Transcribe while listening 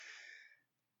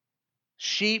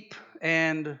sheep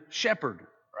and shepherd,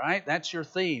 right? That's your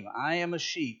theme. I am a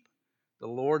sheep. The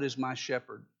Lord is my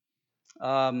shepherd.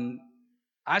 I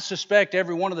suspect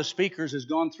every one of the speakers has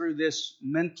gone through this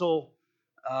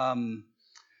um,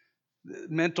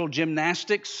 mental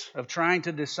gymnastics of trying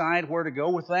to decide where to go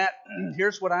with that.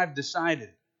 Here's what I've decided.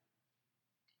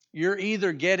 You're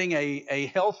either getting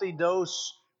a healthy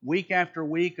dose week after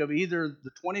week of either the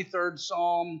 23rd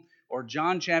Psalm or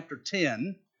John chapter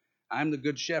 10, I'm the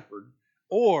good shepherd,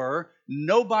 or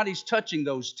nobody's touching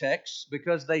those texts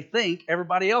because they think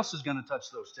everybody else is going to touch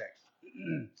those texts.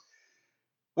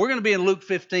 We're going to be in Luke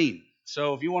 15.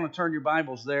 So if you want to turn your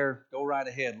Bibles there, go right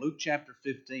ahead. Luke chapter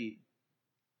 15.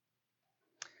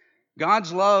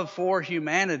 God's love for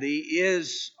humanity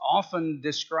is often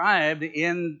described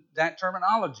in that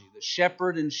terminology, the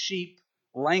shepherd and sheep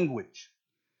language,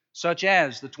 such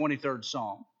as the 23rd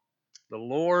Psalm. The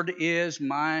Lord is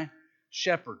my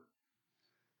shepherd,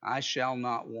 I shall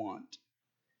not want.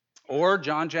 Or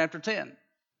John chapter 10,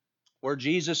 where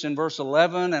Jesus in verse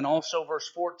 11 and also verse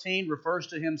 14 refers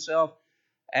to himself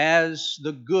as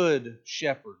the good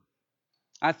shepherd.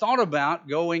 I thought about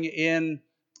going in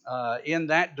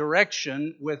that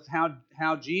direction with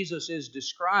how Jesus is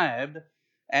described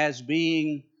as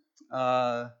being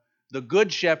the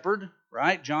good shepherd,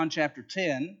 right? John chapter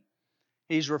 10.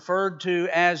 He's referred to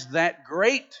as that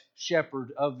great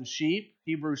shepherd of the sheep,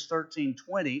 Hebrews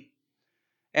 13:20.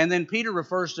 And then Peter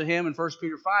refers to him in 1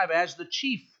 Peter 5 as the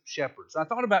chief shepherd. So I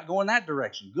thought about going that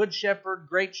direction. Good shepherd,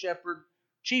 great shepherd,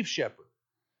 chief shepherd.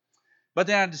 But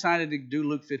then I decided to do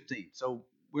Luke 15. So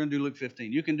we're going to do Luke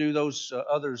 15. You can do those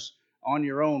others on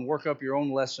your own, work up your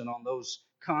own lesson on those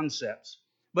concepts.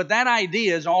 But that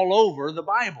idea is all over the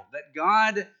Bible, that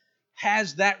God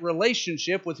has that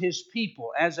relationship with his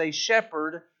people as a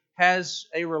shepherd has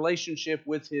a relationship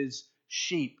with his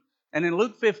sheep. And in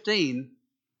Luke 15,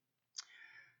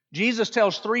 Jesus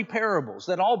tells three parables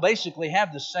that all basically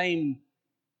have the same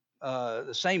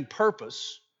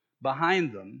purpose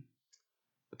behind them.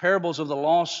 The parables of the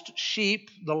lost sheep,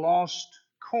 the lost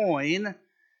coin,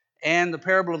 and the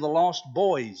parable of the lost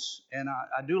boys. And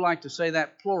I do like to say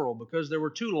that plural because there were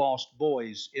two lost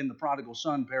boys in the prodigal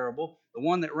son parable. The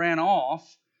one that ran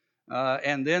off,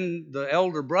 and then the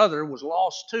elder brother was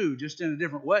lost too, just in a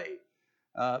different way.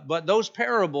 But those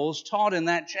parables taught in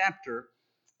that chapter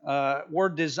were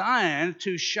designed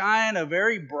to shine a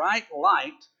very bright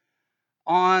light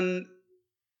on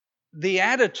the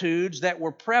attitudes that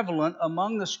were prevalent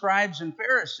among the scribes and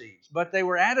Pharisees, but they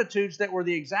were attitudes that were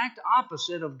the exact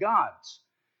opposite of God's.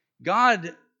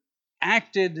 God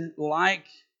acted like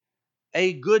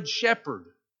a good shepherd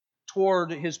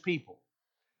toward his people.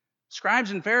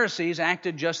 Scribes and Pharisees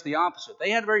acted just the opposite. They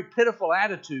had a very pitiful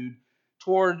attitude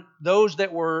toward those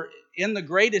that were in the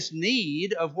greatest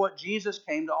need of what Jesus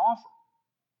came to offer.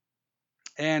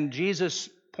 And Jesus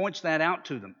points that out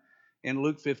to them in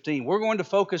Luke 15. We're going to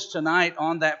focus tonight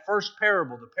on that first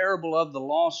parable, the parable of the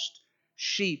lost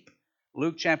sheep,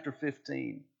 Luke chapter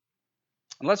 15.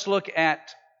 And let's look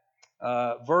at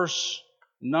verse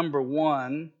number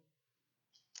 1,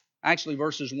 actually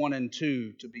verses 1 and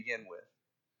 2 to begin with.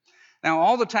 Now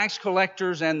all the tax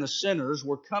collectors and the sinners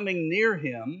were coming near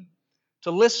him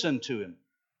to listen to him.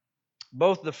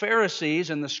 Both the Pharisees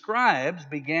and the scribes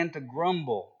began to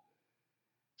grumble,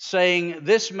 saying,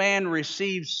 "This man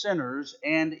receives sinners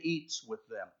and eats with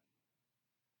them."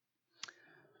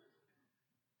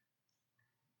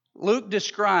 Luke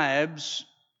describes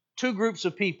two groups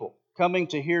of people coming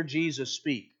to hear Jesus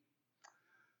speak: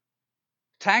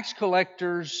 tax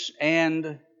collectors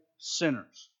and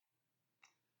sinners.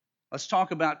 Let's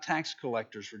talk about tax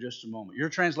collectors for just a moment. Your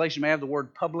translation may have the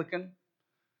word publican.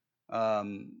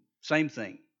 Same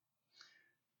thing.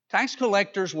 Tax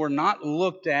collectors were not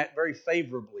looked at very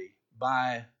favorably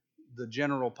by the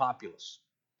general populace.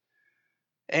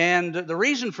 And the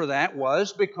reason for that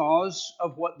was because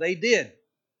of what they did.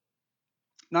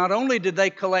 Not only did they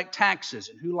collect taxes,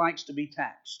 and who likes to be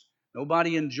taxed?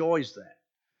 Nobody enjoys that.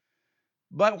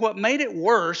 But what made it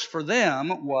worse for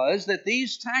them was that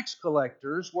these tax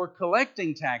collectors were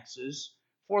collecting taxes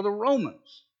for the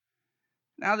Romans.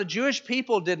 Now, the Jewish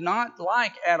people did not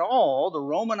like at all the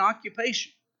Roman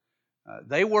occupation.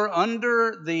 They were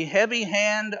under the heavy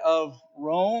hand of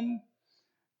Rome,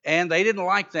 and they didn't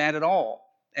like that at all.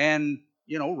 And,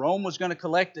 Rome was going to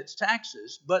collect its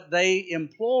taxes, but they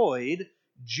employed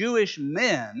Jewish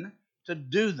men to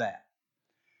do that.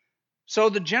 So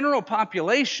the general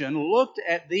population looked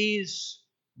at these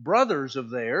brothers of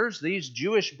theirs, these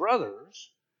Jewish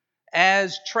brothers,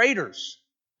 as traitors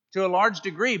to a large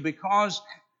degree because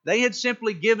they had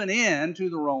simply given in to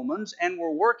the Romans and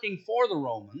were working for the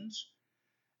Romans.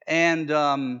 And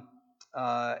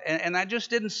that just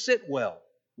didn't sit well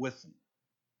with them.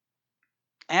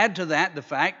 Add to that the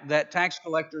fact that tax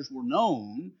collectors were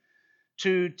known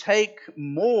to take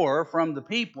more from the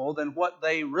people than what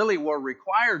they really were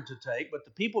required to take, but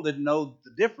the people didn't know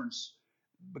the difference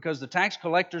because the tax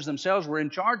collectors themselves were in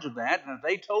charge of that. And if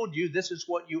they told you this is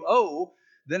what you owe,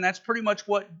 then that's pretty much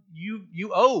what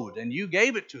you owed, and you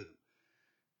gave it to them.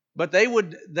 But they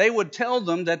would tell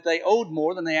them that they owed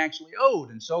more than they actually owed,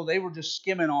 and so they were just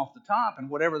skimming off the top, and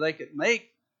whatever they could make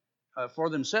for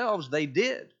themselves, they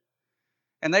did.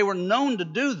 And they were known to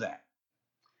do that.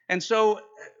 And so,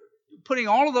 putting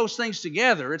all of those things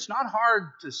together, it's not hard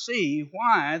to see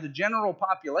why the general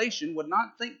population would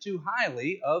not think too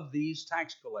highly of these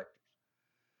tax collectors.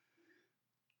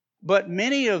 But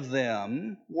many of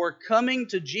them were coming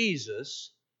to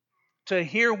Jesus to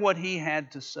hear what he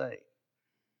had to say.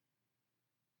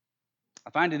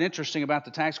 I find it interesting about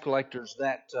the tax collectors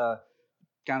that,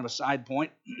 kind of a side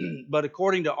point, but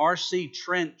according to R.C.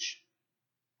 Trench,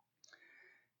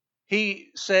 he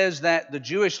says that the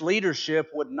Jewish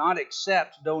leadership would not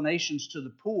accept donations to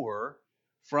the poor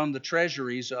from the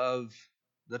treasuries of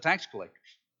the tax collectors.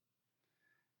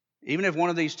 Even if one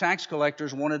of these tax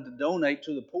collectors wanted to donate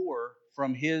to the poor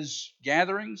from his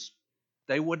gatherings,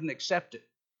 they wouldn't accept it.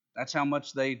 That's how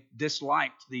much they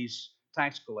disliked these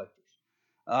tax collectors.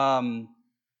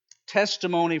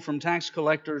 Testimony from tax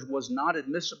collectors was not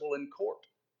admissible in court,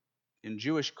 in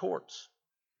Jewish courts,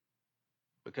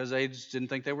 because they just didn't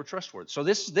think they were trustworthy. So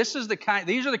these are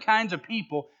the kinds of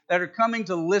people that are coming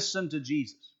to listen to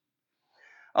Jesus.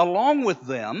 Along with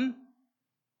them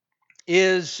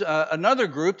is another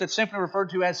group that's simply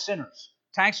referred to as sinners,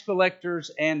 tax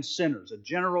collectors and sinners. A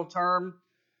general term,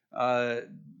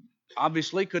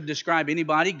 obviously could describe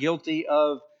anybody guilty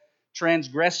of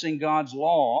transgressing God's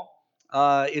law.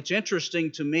 It's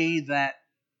interesting to me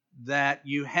that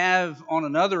you have on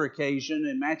another occasion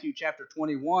in Matthew chapter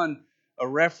 21 a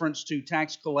reference to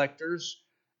tax collectors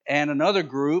and another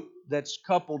group that's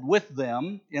coupled with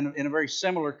them in a very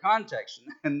similar context,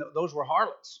 and those were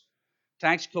harlots.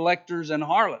 Tax collectors and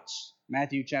harlots,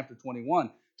 Matthew chapter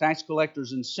 21. Tax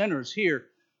collectors and sinners here,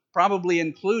 probably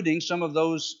including some of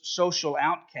those social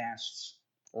outcasts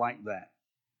like that.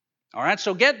 All right,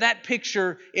 so get that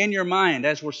picture in your mind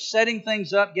as we're setting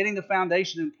things up, getting the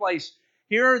foundation in place.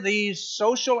 Here are these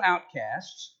social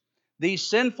outcasts, these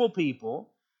sinful people,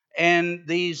 and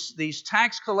these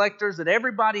tax collectors that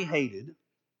everybody hated.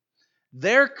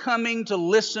 They're coming to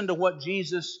listen to what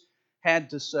Jesus had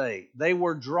to say. They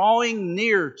were drawing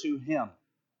near to him.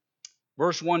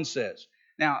 Verse 1 says.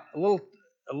 Now, a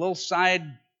little side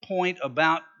point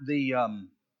about the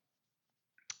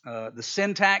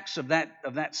syntax of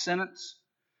that sentence.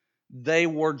 They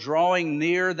were drawing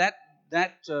near. That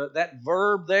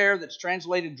verb there that's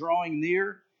translated "drawing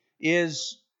near"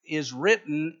 is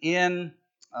written in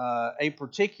a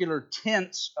particular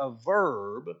tense of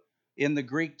verb in the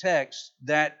Greek text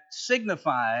that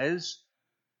signifies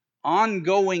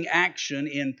ongoing action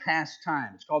in past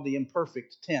time. It's called the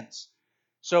imperfect tense.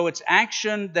 So it's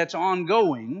action that's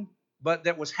ongoing, but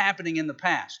that was happening in the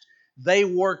past. They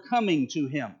were coming to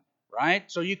him, right?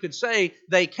 So you could say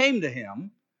they came to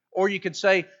him, or you could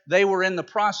say they were in the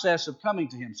process of coming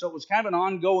to him. So it was kind of an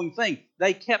ongoing thing.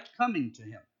 They kept coming to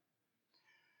him.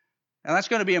 Now that's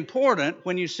going to be important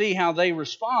when you see how they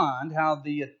respond, how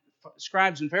the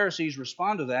scribes and Pharisees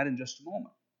respond to that in just a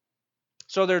moment.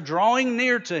 So they're drawing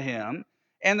near to him,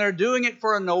 and they're doing it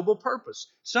for a noble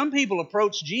purpose. Some people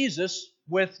approach Jesus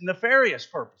with nefarious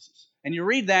purposes. And you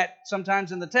read that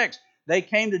sometimes in the text. They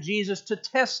came to Jesus to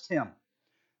test him.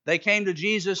 They came to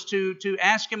Jesus to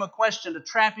ask him a question, to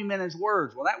trap him in his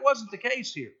words. Well, that wasn't the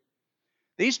case here.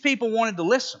 These people wanted to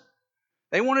listen.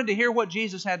 They wanted to hear what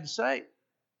Jesus had to say.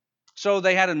 So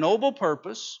they had a noble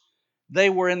purpose. They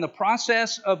were in the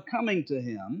process of coming to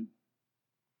him.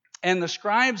 And the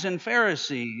scribes and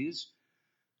Pharisees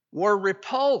were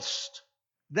repulsed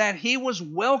that he was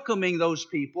welcoming those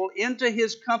people into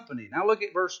his company. Now look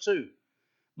at verse 2.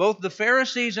 Both the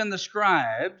Pharisees and the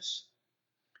scribes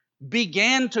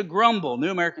began to grumble. New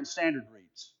American Standard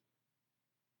reads.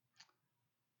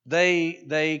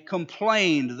 They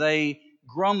complained, they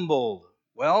grumbled.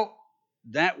 Well,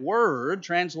 that word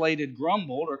translated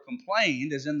grumbled or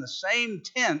complained is in the same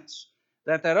tense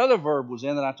that other verb was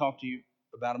in that I talked to you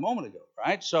about a moment ago,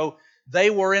 right? So they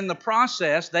were in the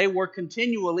process, they were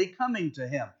continually coming to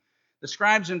him. The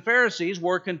scribes and Pharisees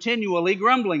were continually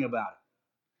grumbling about it.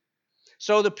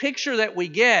 So the picture that we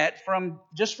get from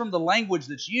the language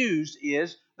that's used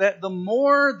is that the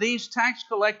more these tax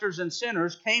collectors and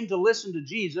sinners came to listen to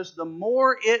Jesus, the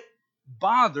more it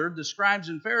bothered the scribes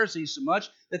and Pharisees so much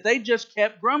that they just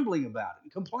kept grumbling about it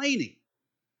and complaining.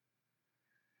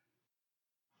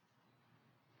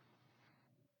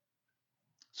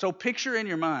 So picture in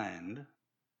your mind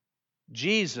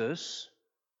Jesus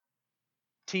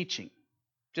teaching,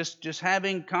 just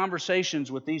having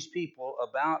conversations with these people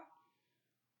about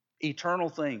eternal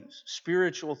things,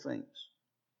 spiritual things.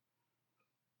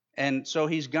 And so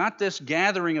he's got this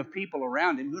gathering of people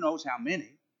around him, who knows how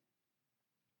many.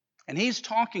 And he's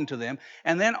talking to them.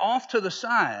 And then off to the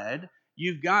side,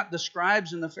 you've got the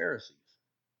scribes and the Pharisees.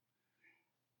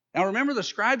 Now remember, the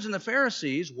scribes and the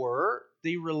Pharisees were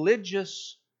the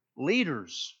religious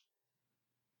leaders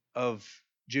of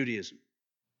Judaism.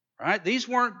 Right? These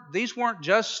weren't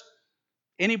just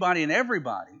anybody and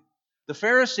everybody. The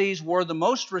Pharisees were the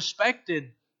most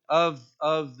respected of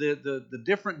the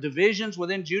different divisions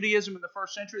within Judaism in the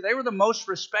first century. They were the most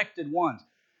respected ones.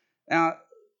 Now,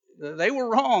 they were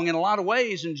wrong in a lot of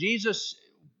ways, and Jesus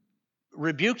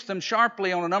rebuked them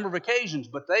sharply on a number of occasions,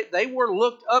 but they were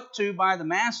looked up to by the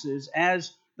masses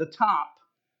as the top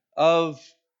of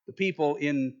the people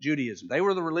in Judaism. They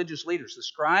were the religious leaders. The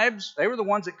scribes, they were the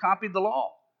ones that copied the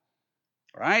law.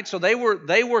 Right? So they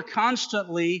were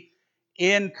constantly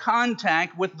in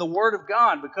contact with the Word of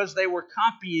God because they were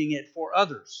copying it for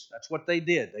others. That's what they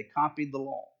did. They copied the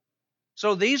law.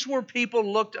 So these were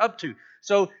people looked up to.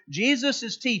 So Jesus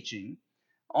is teaching.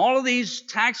 All of these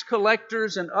tax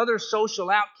collectors and other social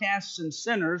outcasts and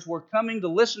sinners were coming to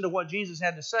listen to what Jesus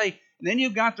had to say. And then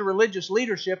you've got the religious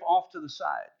leadership off to the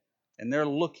side. And they're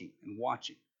looking and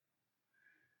watching.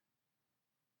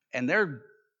 And they're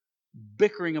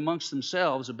bickering amongst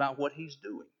themselves about what he's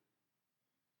doing.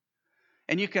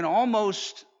 And you can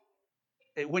almost,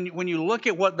 when you look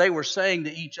at what they were saying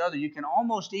to each other, you can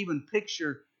almost even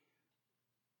picture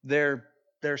their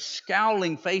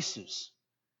scowling faces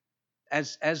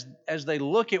as they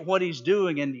look at what he's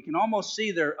doing, and you can almost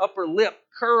see their upper lip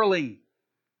curling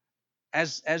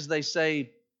as they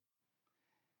say,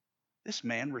 "This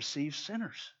man receives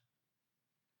sinners.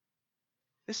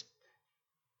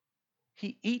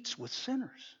 He eats with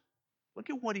sinners. Look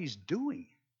at what he's doing.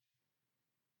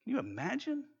 Can you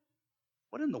imagine?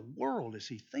 What in the world is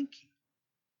he thinking?"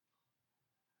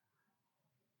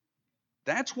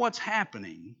 That's what's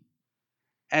happening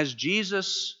as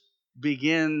Jesus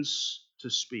begins to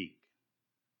speak.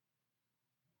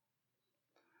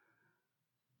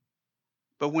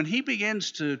 But when he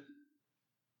begins to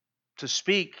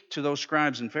speak to those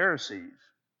scribes and Pharisees,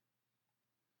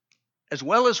 as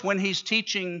well as when he's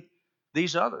teaching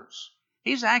these others,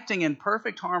 he's acting in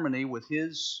perfect harmony with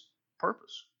his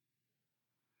purpose.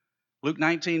 Luke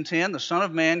 19:10, the Son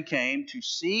of Man came to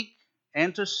seek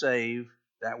and to save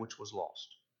that which was lost.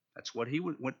 That's what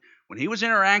when he was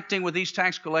interacting with these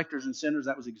tax collectors and sinners,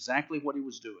 that was exactly what he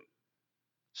was doing.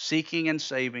 Seeking and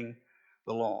saving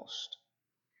the lost.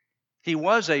 He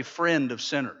was a friend of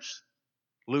sinners.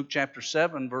 Luke chapter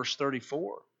 7, verse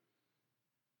 34.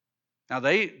 Now,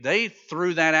 they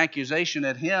threw that accusation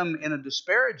at him in a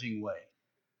disparaging way.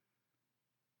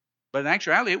 But in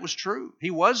actuality, it was true.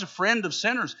 He was a friend of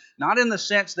sinners, not in the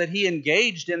sense that he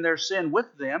engaged in their sin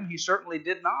with them. He certainly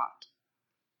did not.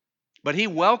 But he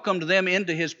welcomed them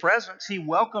into his presence. He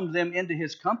welcomed them into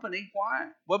his company.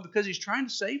 Why? Well, because he's trying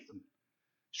to save them.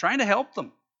 He's trying to help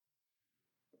them.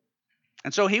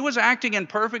 And so he was acting in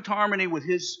perfect harmony with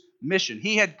his mission.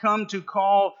 He had come to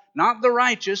call not the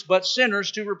righteous, but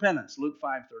sinners to repentance. Luke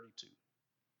 5:32.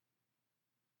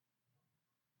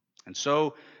 And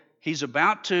so he's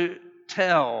about to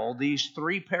tell these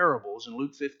three parables in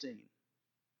Luke 15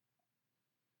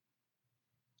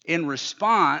 in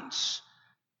response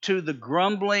to the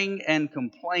grumbling and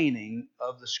complaining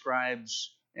of the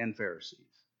scribes and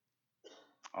Pharisees.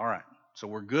 All right, so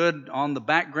we're good on the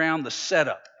background, the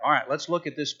setup. All right, let's look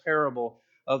at this parable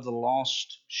of the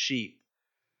lost sheep,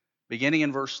 beginning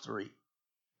in verse 3.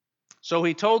 So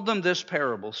he told them this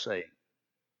parable, saying,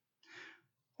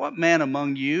 "What man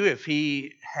among you, if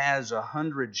he has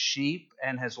 100 sheep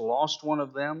and has lost one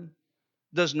of them,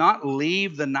 does not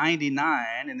leave the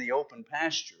 99 in the open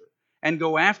pasture and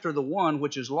go after the one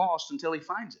which is lost until he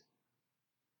finds it?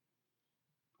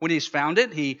 When he's found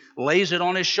it, he lays it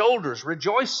on his shoulders,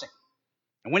 rejoicing.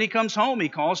 And when he comes home, he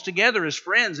calls together his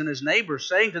friends and his neighbors,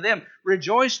 saying to them,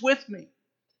 'Rejoice with me,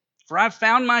 for I've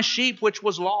found my sheep which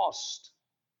was lost.'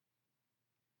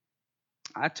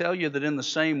 I tell you that in the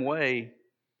same way,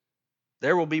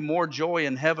 there will be more joy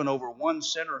in heaven over one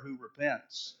sinner who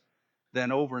repents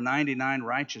than over 99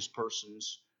 righteous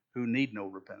persons who need no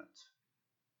repentance."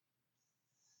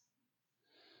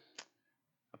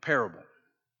 A parable.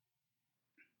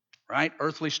 right?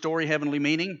 Earthly story, heavenly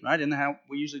meaning, right? Isn't that how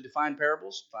we usually define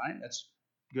parables? Fine, that's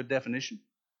a good definition.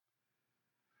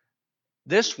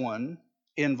 This one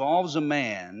involves a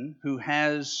man who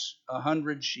has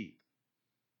 100 sheep.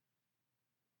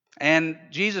 And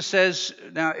Jesus says,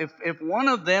 now, if one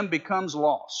of them becomes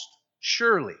lost,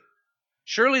 surely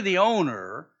the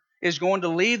owner is going to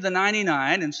leave the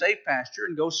 99 in safe pasture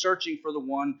and go searching for the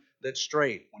one that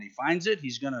strayed. When he finds it,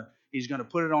 he's going to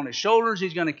put it on his shoulders.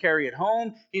 He's going to carry it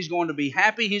home. He's going to be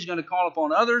happy. He's going to call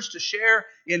upon others to share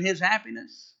in his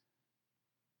happiness.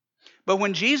 But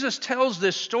when Jesus tells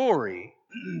this story,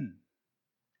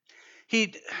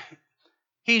 he's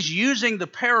using the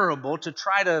parable to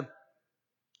try to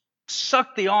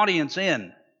suck the audience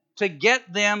in, to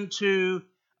get them to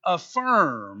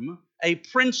affirm a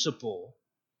principle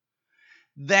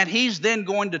that he's then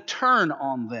going to turn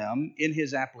on them in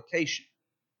his application.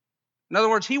 In other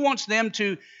words, he wants them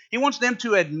to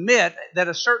admit that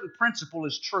a certain principle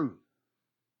is true,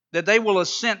 that they will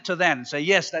assent to that and say,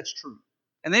 yes, that's true.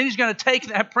 And then he's going to take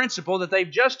that principle that they've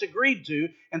just agreed to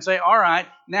and say, all right,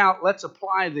 now let's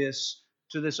apply this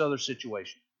to this other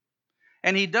situation.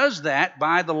 And he does that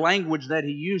by the language that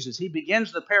he uses. He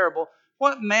begins the parable,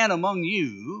 what man among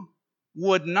you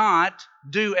would not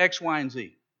do X, Y, and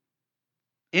Z?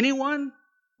 Anyone?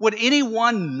 Would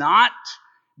anyone not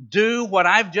do what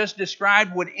I've just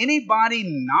described? Would anybody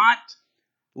not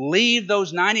leave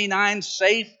those 99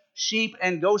 safe sheep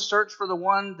and go search for the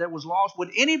one that was lost?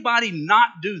 Would anybody not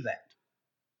do that?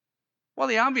 Well,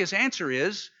 the obvious answer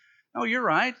is, no, you're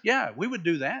right. Yeah, we would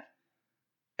do that.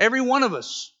 Every one of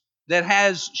us that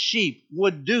has sheep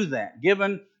would do that,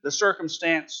 given the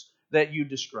circumstance that you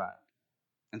described.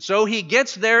 And so he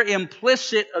gets their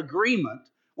implicit agreement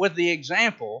with the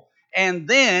example, and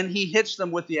then he hits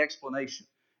them with the explanation.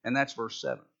 And that's verse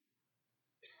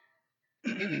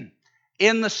 7.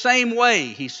 In the same way,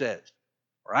 he says,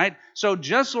 right? So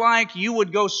just like you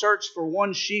would go search for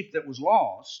one sheep that was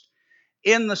lost,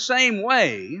 in the same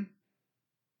way,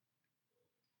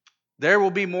 there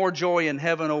will be more joy in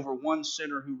heaven over one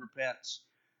sinner who repents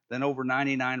than over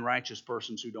 99 righteous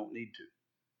persons who don't need to.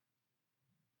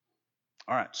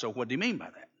 All right, so what do you mean by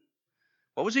that?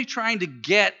 What was he trying to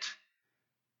get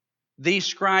these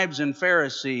scribes and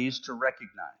Pharisees to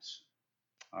recognize?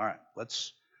 All right,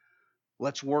 let's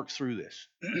work through this.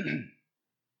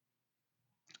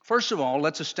 First of all,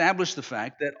 let's establish the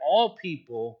fact that all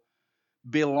people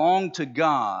belong to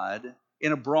God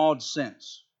in a broad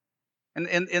sense. And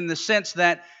in the sense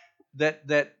that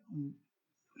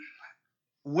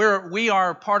we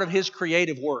are part of his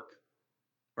creative work.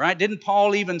 Right? Didn't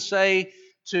Paul even say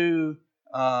to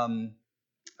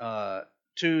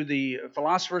the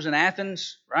philosophers in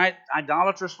Athens, right?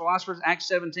 Idolatrous philosophers, Acts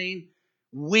 17,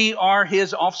 we are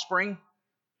his offspring,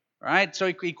 right? So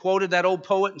he quoted that old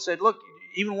poet and said, look,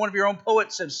 even one of your own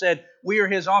poets have said, we are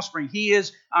his offspring. He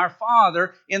is our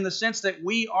father in the sense that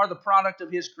we are the product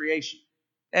of his creation.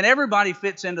 And everybody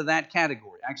fits into that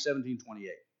category, Acts 17:28.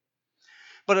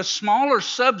 But a smaller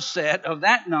subset of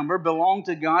that number belong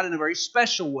to God in a very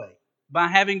special way, by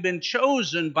having been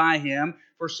chosen by him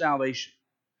for salvation.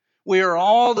 We are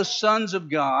all the sons of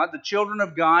God, the children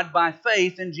of God, by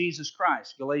faith in Jesus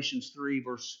Christ. Galatians 3,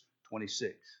 verse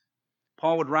 26.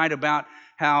 Paul would write about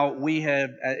how we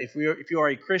have, if you are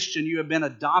a Christian, you have been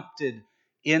adopted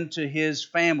into his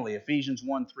family. Ephesians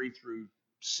 1, 3 through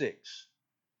 6.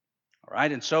 All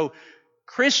right, and so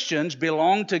Christians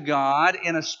belong to God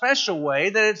in a special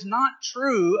way that it's not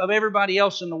true of everybody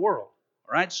else in the world.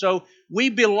 All right, so we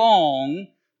belong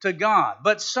to God.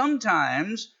 But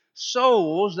sometimes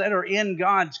souls that are in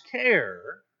God's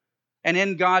care and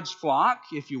in God's flock,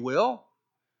 if you will,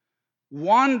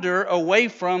 wander away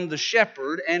from the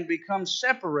shepherd and become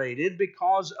separated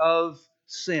because of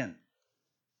sin.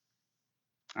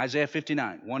 Isaiah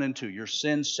 59, 1 and 2, your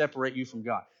sins separate you from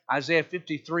God. Isaiah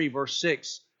 53, verse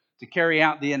 6, to carry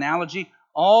out the analogy,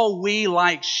 all we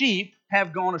like sheep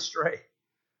have gone astray.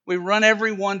 We run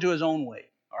everyone to his own way.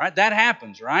 All right, that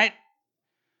happens, right?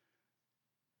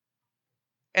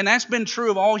 And that's been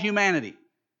true of all humanity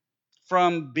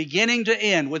from beginning to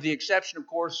end, with the exception, of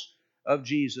course, of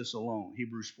Jesus alone.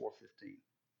 Hebrews 4:15.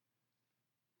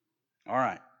 All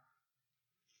right.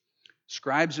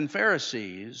 Scribes and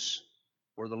Pharisees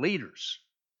were the leaders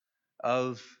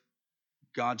of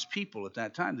God's people at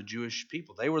that time, the Jewish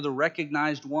people. They were the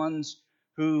recognized ones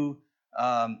who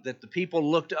that the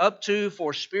people looked up to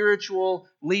for spiritual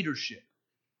leadership.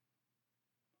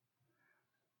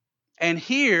 And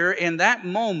here, in that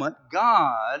moment,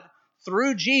 God,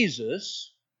 through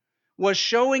Jesus, was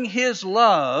showing his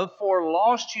love for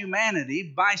lost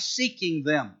humanity by seeking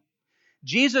them.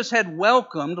 Jesus had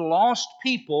welcomed lost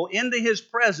people into His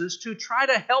presence to try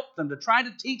to help them, to try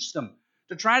to teach them,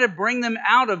 to try to bring them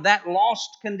out of that lost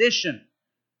condition.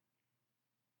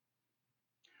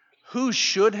 Who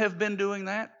should have been doing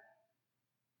that?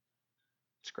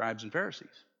 Scribes and Pharisees.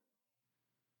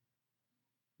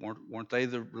 Weren't they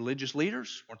the religious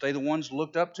leaders? Weren't they the ones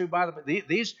looked up to by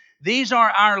these are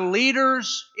our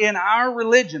leaders in our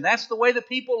religion. That's the way the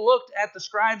people looked at the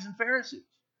scribes and Pharisees.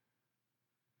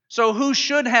 So who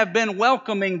should have been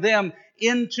welcoming them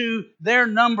into their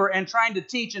number and trying to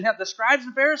teach and help? The scribes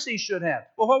and Pharisees should have.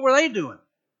 Well, what were they doing?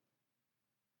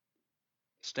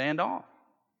 Stand off.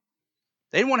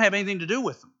 They didn't want to have anything to do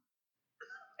with them.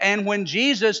 And when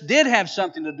Jesus did have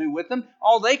something to do with them,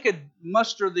 all they could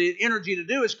muster the energy to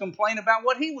do is complain about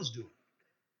what He was doing.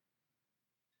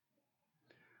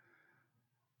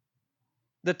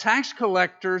 The tax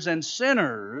collectors and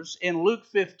sinners in Luke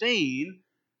 15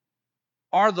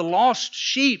 are the lost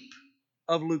sheep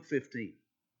of Luke 15.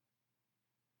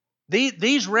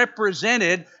 These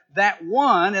represented that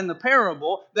one in the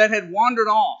parable that had wandered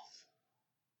off,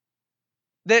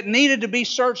 that needed to be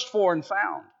searched for and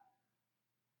found.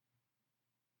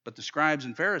 But the scribes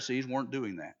and Pharisees weren't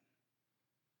doing that.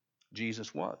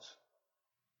 Jesus was.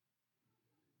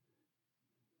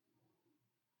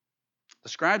 The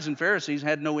scribes and Pharisees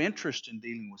had no interest in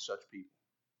dealing with such people.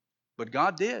 But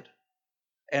God did,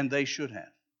 and they should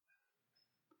have.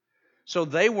 So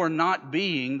they were not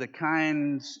being the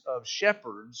kinds of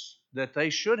shepherds that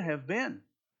they should have been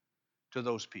to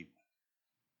those people.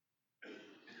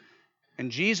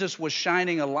 And Jesus was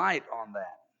shining a light on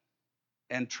that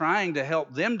and trying to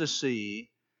help them to see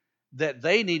that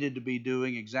they needed to be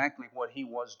doing exactly what He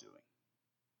was doing.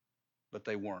 But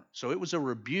they weren't. So it was a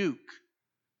rebuke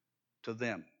to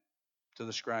them, to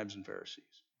the scribes and Pharisees.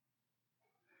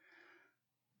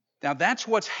 Now that's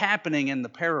what's happening in the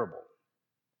parable.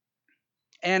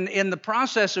 And in the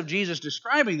process of Jesus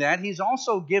describing that, He's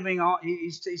also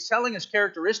he's telling us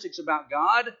characteristics about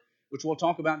God, which we'll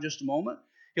talk about in just a moment.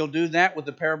 He'll do that with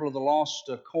the parable of the lost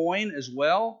coin as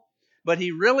well. But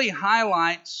He really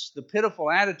highlights the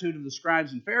pitiful attitude of the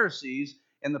scribes and Pharisees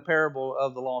in the parable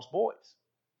of the lost boys,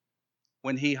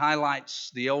 when He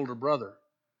highlights the older brother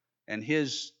and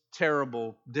his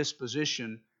terrible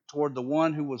disposition toward the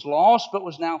one who was lost but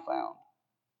was now found.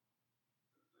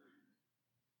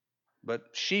 But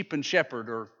sheep and shepherd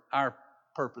are our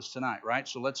purpose tonight, right?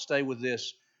 So let's stay with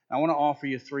this. I want to offer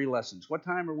you 3 lessons. What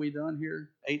time are we done here?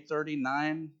 8:30,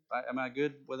 9? Am I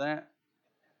good with that?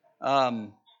 How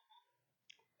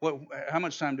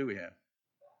much time do we have?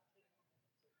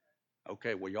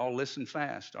 Okay, well, y'all listen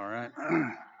fast, all right?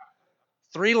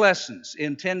 3 lessons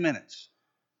in 10 minutes.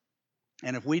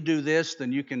 And if we do this,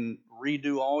 then you can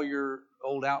redo all your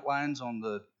old outlines on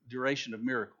the duration of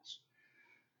miracles.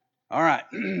 All right,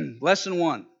 lesson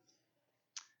 1.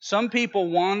 Some people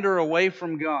wander away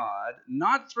from God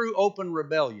not through open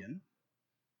rebellion,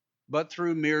 but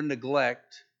through mere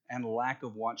neglect and lack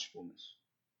of watchfulness.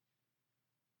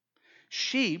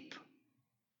 Sheep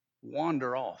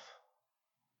wander off.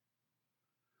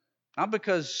 Not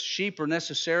because sheep are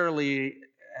necessarily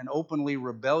an openly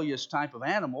rebellious type of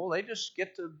animal. They just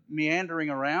get to meandering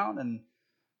around and,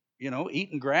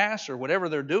 eating grass or whatever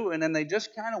they're doing, and they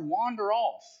just kind of wander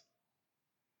off.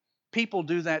 People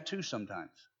do that too sometimes.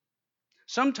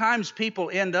 Sometimes people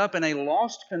end up in a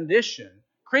lost condition.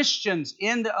 Christians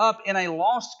end up in a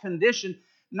lost condition,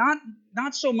 not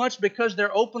so much because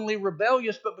they're openly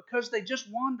rebellious, but because they just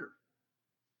wander.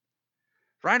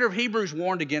 The writer of Hebrews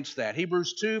warned against that.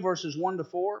 Hebrews 2, verses 1 to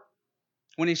 4,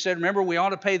 when he said, remember, we ought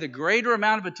to pay the greater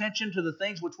amount of attention to the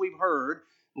things which we've heard,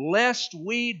 lest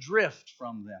we drift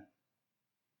from them.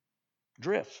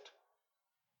 Drift.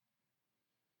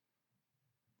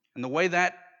 And the way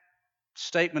that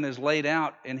statement is laid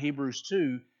out in Hebrews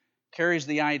 2 carries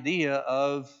the idea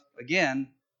of, again,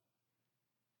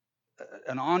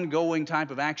 an ongoing type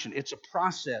of action. It's a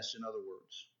process, in other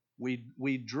words.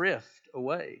 We drift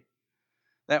away.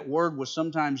 That word was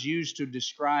sometimes used to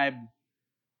describe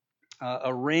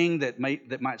a ring that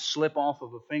might slip off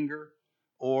of a finger,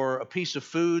 or a piece of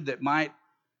food that might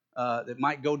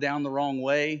go down the wrong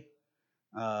way,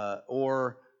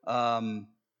 or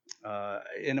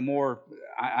in a more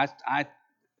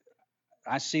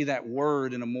I see that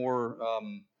word in a more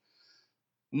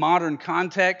modern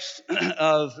context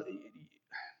of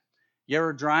you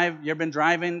ever been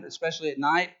driving, especially at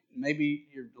night, maybe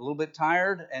you're a little bit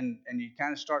tired and you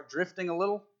kind of start drifting a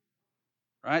little,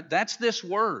 right? That's this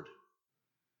word.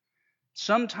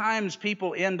 Sometimes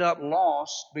people end up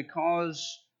lost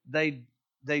because they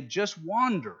just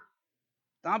wander,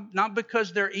 not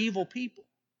because they're evil people.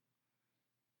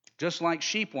 just like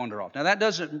sheep wander off. Now that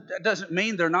doesn't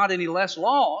mean they're not any less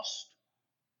lost,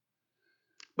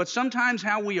 but sometimes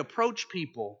how we approach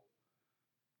people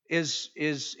is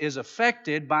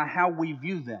affected by how we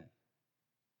view them.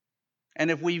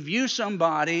 And if we view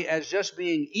somebody as just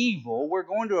being evil, we're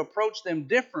going to approach them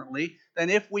differently than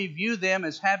if we view them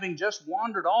as having just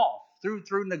wandered off through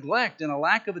neglect and a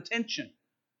lack of attention.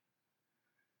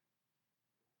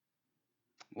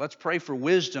 Let's pray for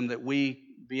wisdom that we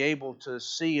be able to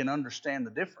see and understand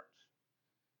the difference.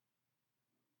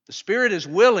 The spirit is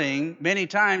willing many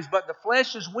times, but the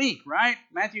flesh is weak, right?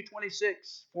 Matthew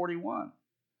 26:41.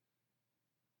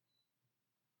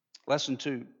 Lesson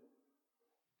 2.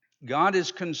 God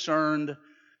is concerned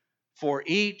for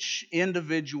each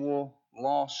individual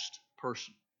lost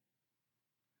person.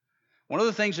 One of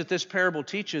the things that this parable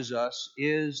teaches us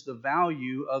is the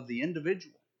value of the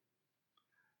individual.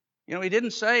 You know, he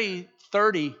didn't say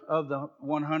 30 of the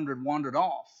 100 wandered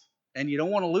off, and you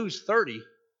don't want to lose 30,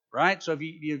 right? So if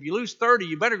you lose 30,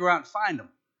 you better go out and find them.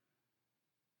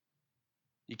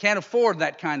 You can't afford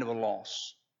that kind of a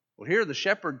loss. Well, here the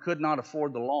shepherd could not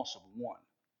afford the loss of one.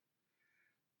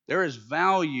 There is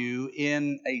value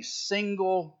in a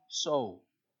single soul.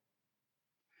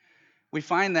 We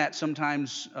find that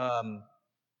sometimes,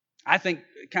 I think,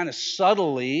 kind of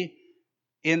subtly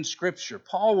in Scripture.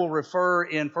 Paul will refer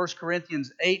in 1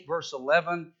 Corinthians 8, verse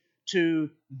 11, to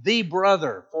the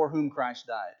brother for whom Christ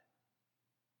died.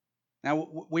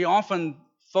 Now, we often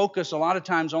focus a lot of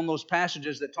times on those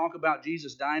passages that talk about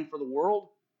Jesus dying for the world.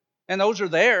 And those are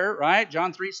there, right?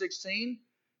 John 3:16,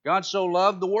 God so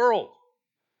loved the world.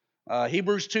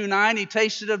 Hebrews 2:9, He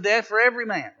tasted of death for every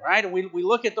man, right? And we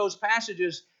look at those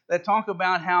passages that talk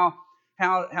about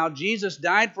how Jesus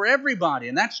died for everybody,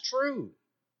 and that's true.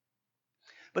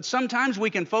 But sometimes we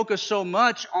can focus so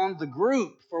much on the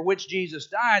group for which Jesus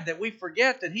died that we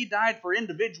forget that He died for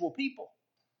individual people,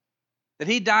 that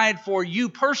He died for you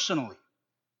personally.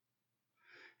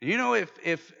 You know,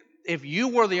 if you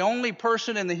were the only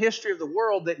person in the history of the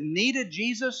world that needed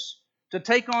Jesus to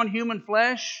take on human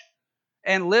flesh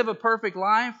and live a perfect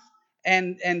life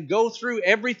and go through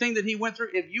everything that He went through,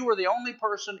 if you were the only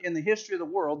person in the history of the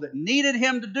world that needed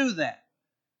Him to do that,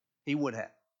 He would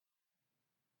have.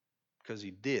 Because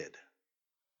He did.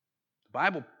 The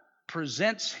Bible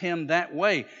presents Him that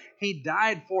way. He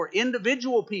died for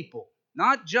individual people,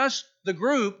 not just the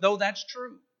group, though that's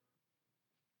true.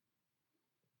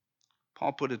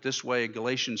 Paul put it this way in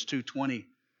Galatians 2:20.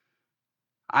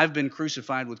 I've been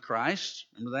crucified with Christ.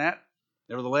 Remember that?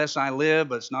 Nevertheless, I live,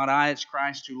 but it's not I, it's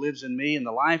Christ who lives in me. And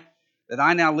the life that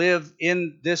I now live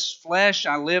in this flesh,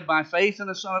 I live by faith in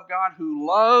the Son of God who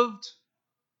loved,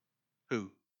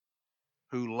 who?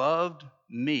 Who loved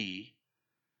me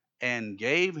and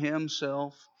gave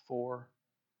Himself for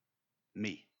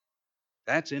me.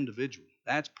 That's individual.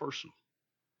 That's personal.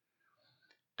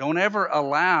 Don't ever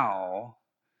allow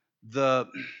the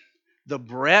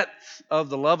breadth of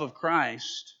the love of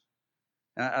Christ.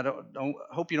 And I don't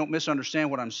hope you don't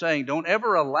misunderstand what I'm saying. Don't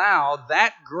ever allow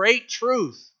that great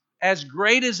truth, as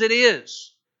great as it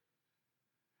is,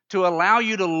 to allow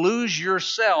you to lose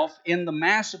yourself in the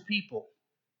mass of people.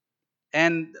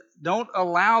 And don't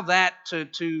allow that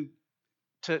to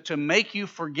make you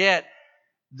forget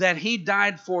that He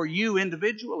died for you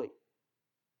individually.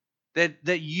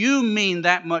 That you mean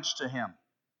that much to Him.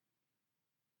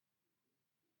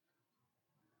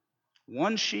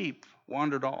 One sheep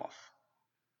wandered off.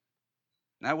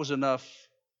 That was enough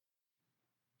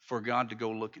for God to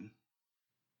go looking.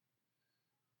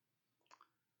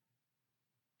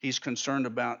 He's concerned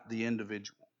about the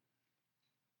individual.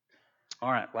 All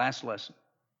right, last lesson.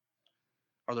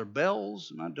 Are there bells?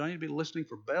 Do I need to be listening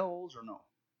for bells or no?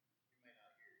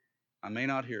 I may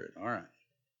not hear it. All right.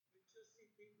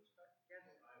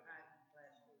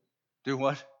 Do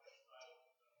what?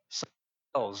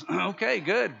 Bells. Okay,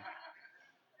 good.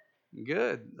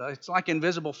 Good. It's like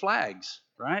invisible flags,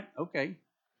 right? Okay.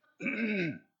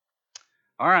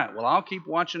 All right, well, I'll keep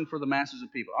watching for the masses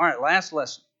of people. All right, last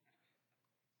lesson.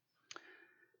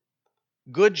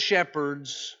 Good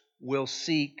shepherds will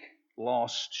seek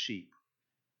lost sheep.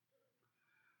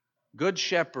 Good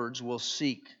shepherds will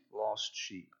seek lost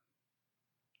sheep.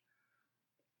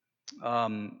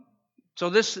 So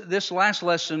this last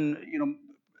lesson,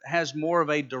 has more of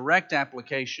a direct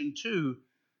application to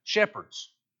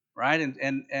shepherds, right? And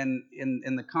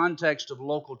in the context of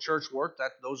local church work,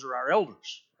 those are our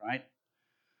elders, right?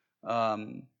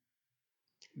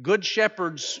 Good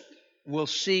shepherds will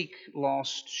seek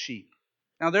lost sheep.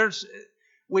 Now,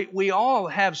 we all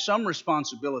have some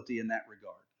responsibility in that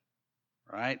regard,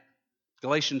 right?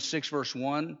 Galatians 6 verse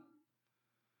 1.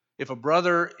 If a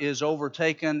brother is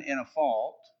overtaken in a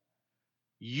fault,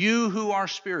 you who are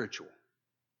spiritual,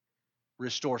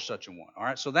 restore such a one. All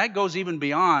right, so that goes even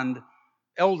beyond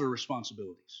elder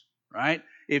responsibilities, right?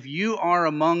 If you are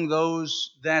among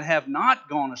those that have not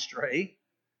gone astray,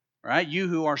 right, you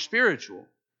who are spiritual,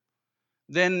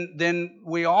 then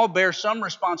we all bear some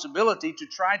responsibility to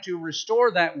try to restore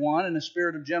that one in a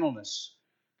spirit of gentleness,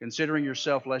 considering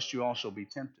yourself lest you also be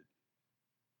tempted.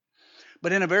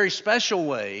 But in a very special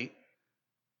way,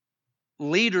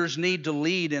 leaders need to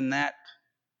lead in that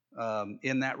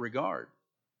regard.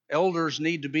 Elders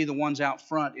need to be the ones out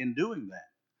front in doing that,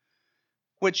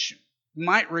 which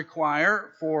might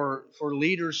require for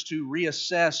leaders to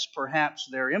reassess perhaps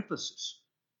their emphasis.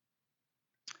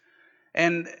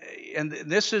 And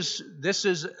this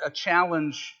is a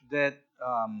challenge that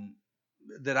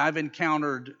I've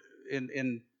encountered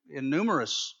in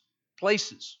numerous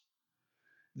places.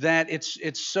 That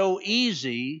it's so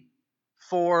easy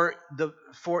for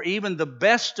even the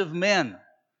best of men,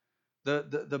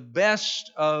 the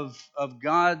best of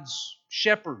God's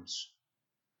shepherds,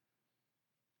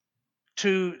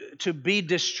 to be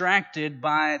distracted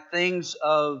by things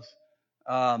of,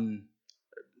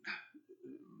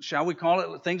 shall we call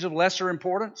it, things of lesser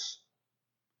importance.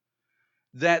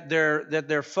 That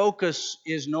their focus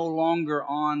is no longer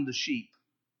on the sheep.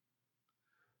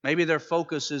 Maybe their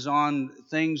focus is on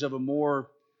things of a more,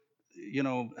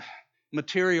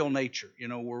 material nature.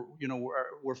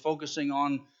 We're focusing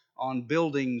on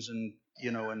buildings and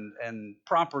and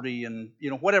property and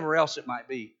whatever else it might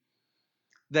be.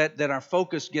 That our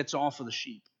focus gets off of the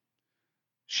sheep.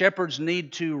 Shepherds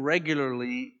need to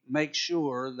regularly make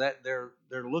sure that they're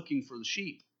looking for the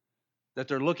sheep, that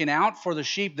they're looking out for the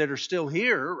sheep that are still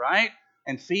here, right?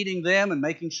 And feeding them and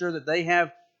making sure that they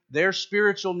have their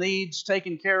spiritual needs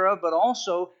taken care of, but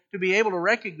also to be able to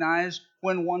recognize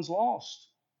when one's lost.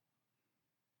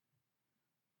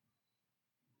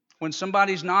 When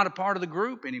somebody's not a part of the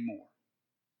group anymore.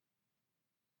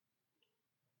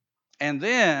 And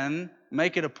then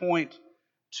make it a point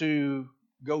to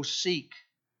go seek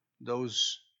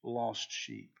those lost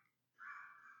sheep.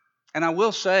 And I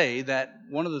will say that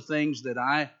one of the things that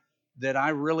I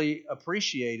really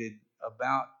appreciated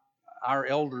about our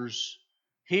elders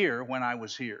here when I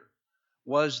was here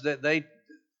was that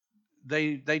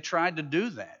they tried to do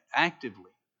that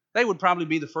actively. They would probably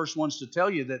be the first ones to tell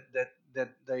you that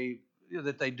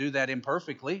they do that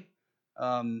imperfectly,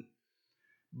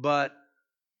 but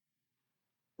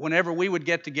whenever we would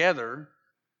get together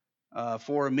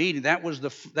for a meeting, that was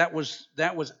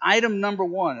item number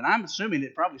one, and I'm assuming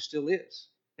it probably still is.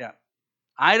 Yeah,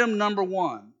 item number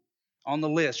one on the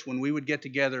list when we would get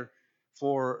together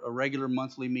for a regular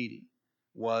monthly meeting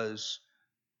was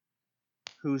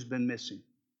who's been missing,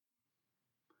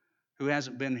 who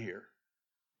hasn't been here,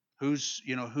 who's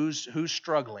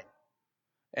struggling,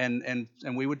 and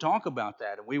we would talk about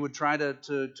that, and we would try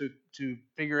to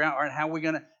figure out, all right, how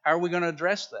are we gonna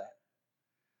address that.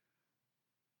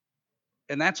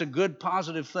 And that's a good,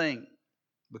 positive thing,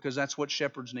 because that's what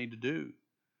shepherds need to do.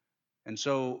 And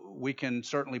so we can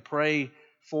certainly pray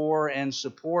for and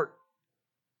support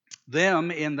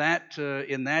them in that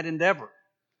endeavor,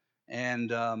 and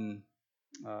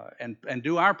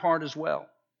do our part as well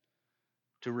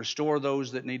to restore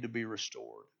those that need to be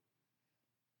restored.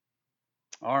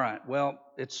 All right. Well,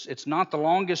 it's not the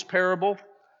longest parable,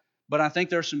 but I think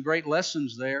there's some great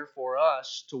lessons there for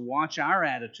us to watch our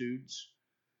attitudes,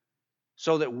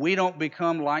 so that we don't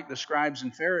become like the scribes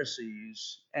and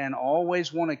Pharisees and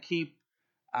always want to keep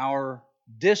our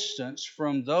distance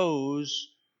from those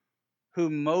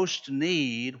who most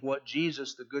need what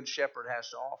Jesus, the Good Shepherd, has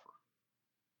to offer.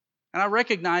 And I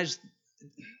recognize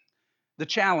the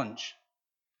challenge,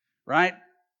 right?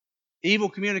 Evil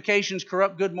communications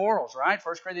corrupt good morals, right?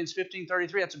 1 Corinthians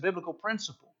 15:33, that's a biblical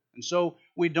principle. And so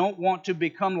we don't want to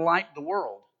become like the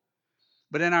world.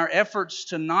 But in our efforts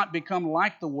to not become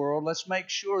like the world, let's make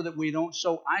sure that we don't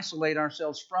so isolate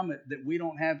ourselves from it that we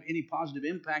don't have any positive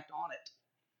impact on it.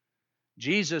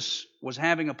 Jesus was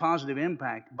having a positive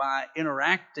impact by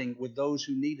interacting with those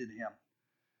who needed him.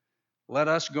 Let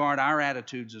us guard our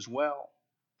attitudes as well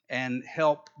and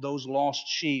help those lost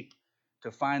sheep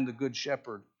to find the good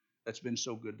shepherd that's been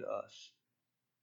so good to us.